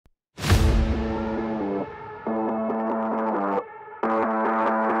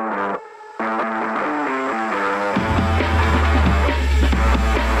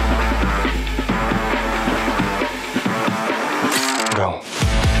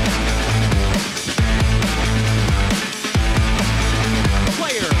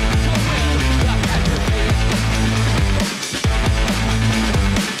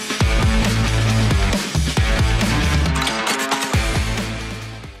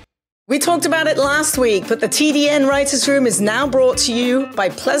We talked about it last week, but the TDN Writers Room is now brought to you by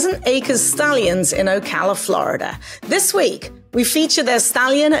Pleasant Acres Stallions in Ocala, Florida. This week, we feature their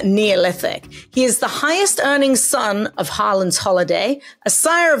stallion, Neolithic. He is the highest earning son of Harlan's Holiday, a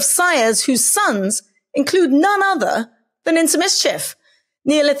sire of sires whose sons include none other than Into Mischief.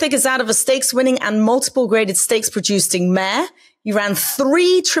 Neolithic is out of a stakes winning and multiple graded stakes producing mare. He ran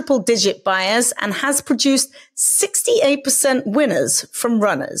 3 triple-digit Beyers and has produced 68% winners from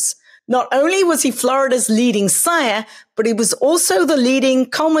runners. Not only was he Florida's leading sire, but he was also the leading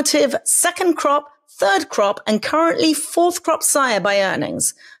cumulative second crop, third crop, and currently fourth crop sire by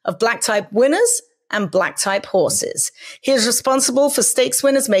earnings of black type winners and black type horses. He is responsible for stakes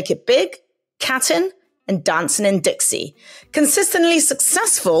winners Make It Big, Cattin, and Dancing in Dixie. Consistently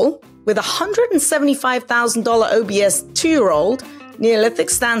successful with a $175,000 OBS 2-year-old, Neolithic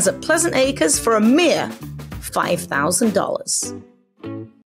stands at Pleasant Acres for a mere $5,000.